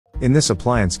In this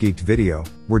Appliance Geeked video,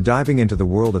 we're diving into the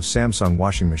world of Samsung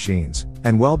washing machines,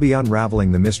 and we'll be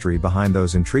unraveling the mystery behind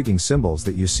those intriguing symbols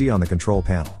that you see on the control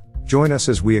panel. Join us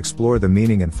as we explore the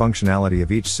meaning and functionality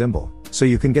of each symbol, so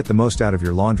you can get the most out of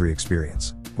your laundry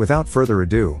experience. Without further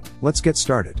ado, let's get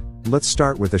started. Let's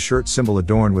start with the shirt symbol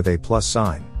adorned with a plus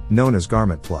sign, known as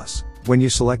Garment Plus. When you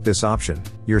select this option,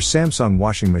 your Samsung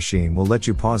washing machine will let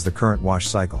you pause the current wash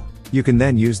cycle. You can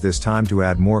then use this time to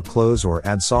add more clothes or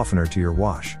add softener to your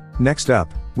wash. Next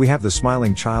up, we have the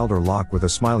smiling child or lock with a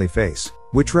smiley face,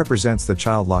 which represents the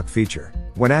child lock feature.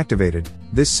 When activated,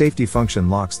 this safety function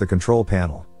locks the control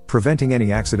panel, preventing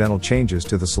any accidental changes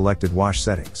to the selected wash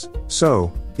settings.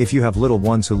 So, if you have little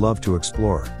ones who love to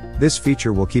explore, this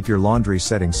feature will keep your laundry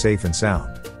settings safe and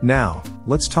sound. Now,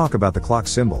 let's talk about the clock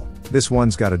symbol. This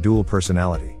one's got a dual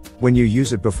personality. When you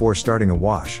use it before starting a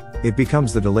wash, it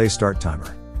becomes the delay start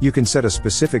timer. You can set a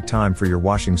specific time for your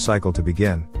washing cycle to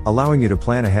begin, allowing you to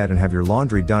plan ahead and have your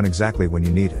laundry done exactly when you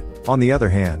need it. On the other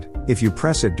hand, if you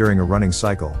press it during a running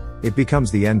cycle, it becomes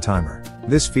the end timer.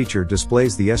 This feature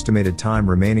displays the estimated time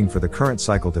remaining for the current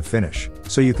cycle to finish,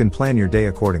 so you can plan your day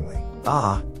accordingly.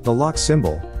 The lock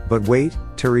symbol. But wait,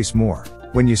 there's more.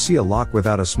 When you see a lock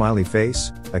without a smiley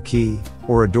face, a key,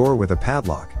 or a door with a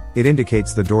padlock, it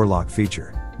indicates the door lock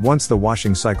feature. Once the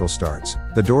washing cycle starts,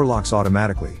 the door locks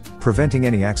automatically, preventing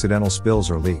any accidental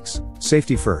spills or leaks.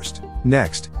 Safety first.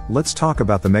 Next, let's talk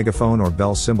about the megaphone or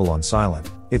bell symbol on silent.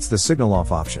 It's the signal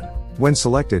off option. When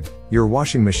selected, your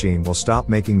washing machine will stop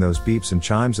making those beeps and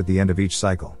chimes at the end of each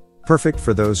cycle. Perfect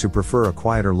for those who prefer a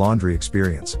quieter laundry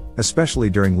experience, especially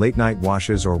during late night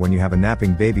washes or when you have a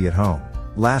napping baby at home.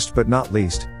 Last but not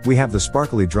least, we have the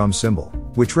sparkly drum symbol,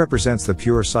 which represents the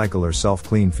pure cycle or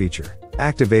self-clean feature.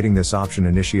 Activating this option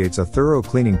initiates a thorough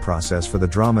cleaning process for the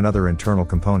drum and other internal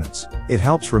components. It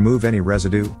helps remove any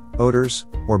residue, odors,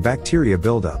 or bacteria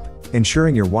buildup,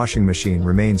 ensuring your washing machine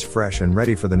remains fresh and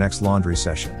ready for the next laundry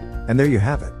session. And there you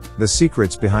have it, the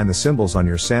secrets behind the symbols on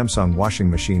your Samsung washing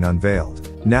machine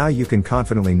unveiled. Now you can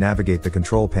confidently navigate the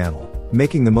control panel,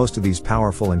 making the most of these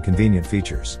powerful and convenient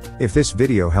features. If this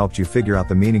video helped you figure out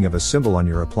the meaning of a symbol on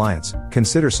your appliance,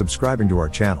 consider subscribing to our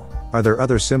channel. Are there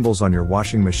other symbols on your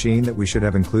washing machine that we should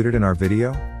have included in our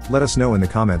video? Let us know in the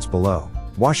comments below.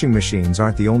 Washing machines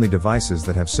aren't the only devices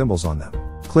that have symbols on them.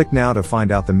 Click now to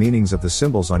find out the meanings of the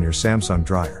symbols on your Samsung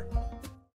dryer.